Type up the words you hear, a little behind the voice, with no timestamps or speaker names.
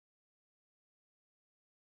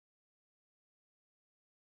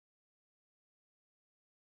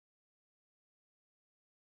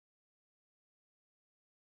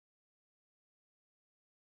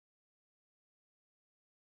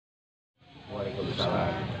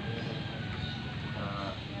Waalaikumsalam.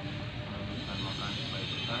 Kita makan supaya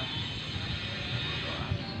berkah.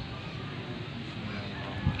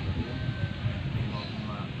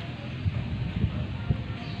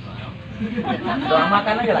 Doa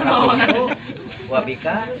makan aja lah.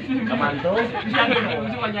 Wabika, kemantu.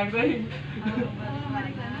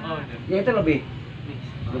 Ya itu lebih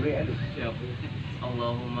aduh. Siap.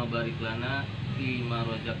 Allahumma barik lana fi ma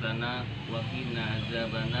razaqtana wa qina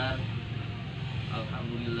azabannar.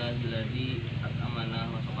 Alhamdulillahilladzi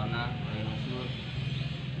at'amana wa saqana wa yusur.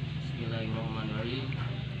 Bismillahirrahmanirrahim.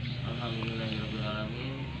 Alhamdulillahirabbil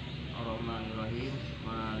alamin. Arrahmanirrahim.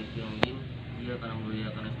 Maliki yaumiddin. Iyyaka na'budu wa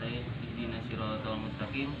iyyaka nasta'in. Ihdinas siratal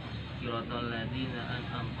mustaqim. Siratal ladzina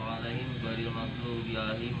an'amta 'alaihim ghairil maghdubi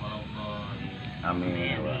 'alaihim waladdallin.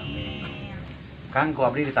 Amin. Amin. Kang, ku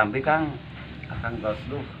abdi ditampi Kang. Akang tos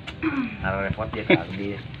duh. Ara repot ya Kang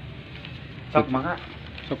abdi. Sok mangga.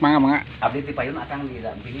 Sok mangga. Abdi ti payun akang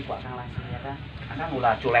didampingi ku akang langsung ya Kang. Akang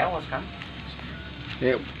ulah culeos Kang.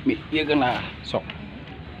 Ya, ieu kan lah sok.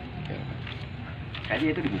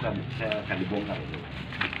 Kayaknya itu dibuka, akan dibongkar itu.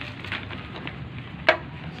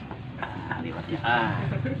 Liwatnya.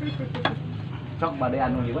 Sok badai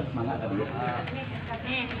anu liwat mangga ka dieu.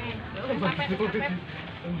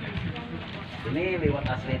 Ini liwat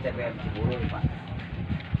asli TPM Ciburu Pak.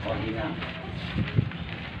 Original.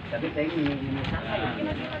 Tapi saya ini sana ya.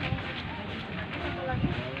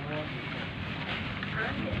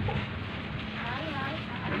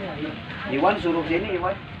 Iwan suruh sini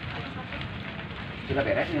Iwan. Sudah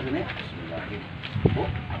beres nih sini. Bu,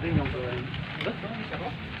 apa yang nyongkelin?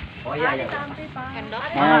 Oh iya ya.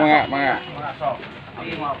 Mangga. Sok.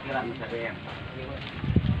 Ini mau kiran TPM.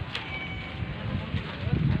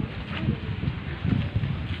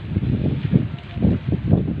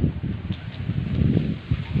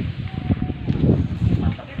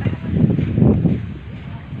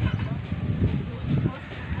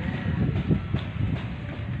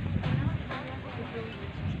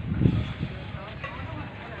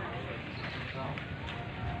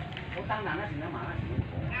 Utang nana sini mana sih?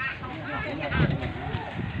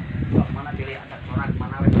 Sok mana pilih atas corak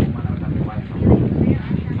mana wes sami wae sok.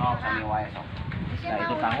 Sok sami wae sok. Nah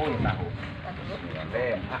itu tahu ya tahu.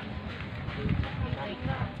 Bem.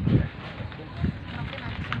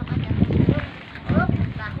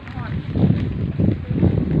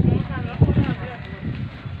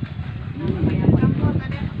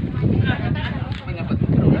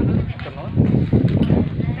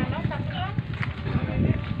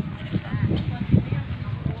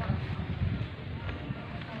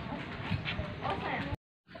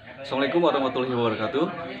 Assalamualaikum warahmatullahi wabarakatuh.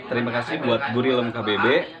 Terima kasih buat Gurilem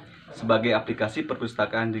Kbb sebagai aplikasi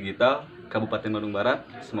perpustakaan digital Kabupaten Bandung Barat.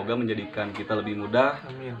 Semoga menjadikan kita lebih mudah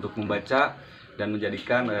untuk membaca dan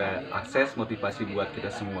menjadikan akses motivasi buat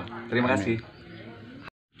kita semua. Terima kasih.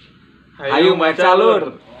 Hayu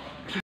macalur.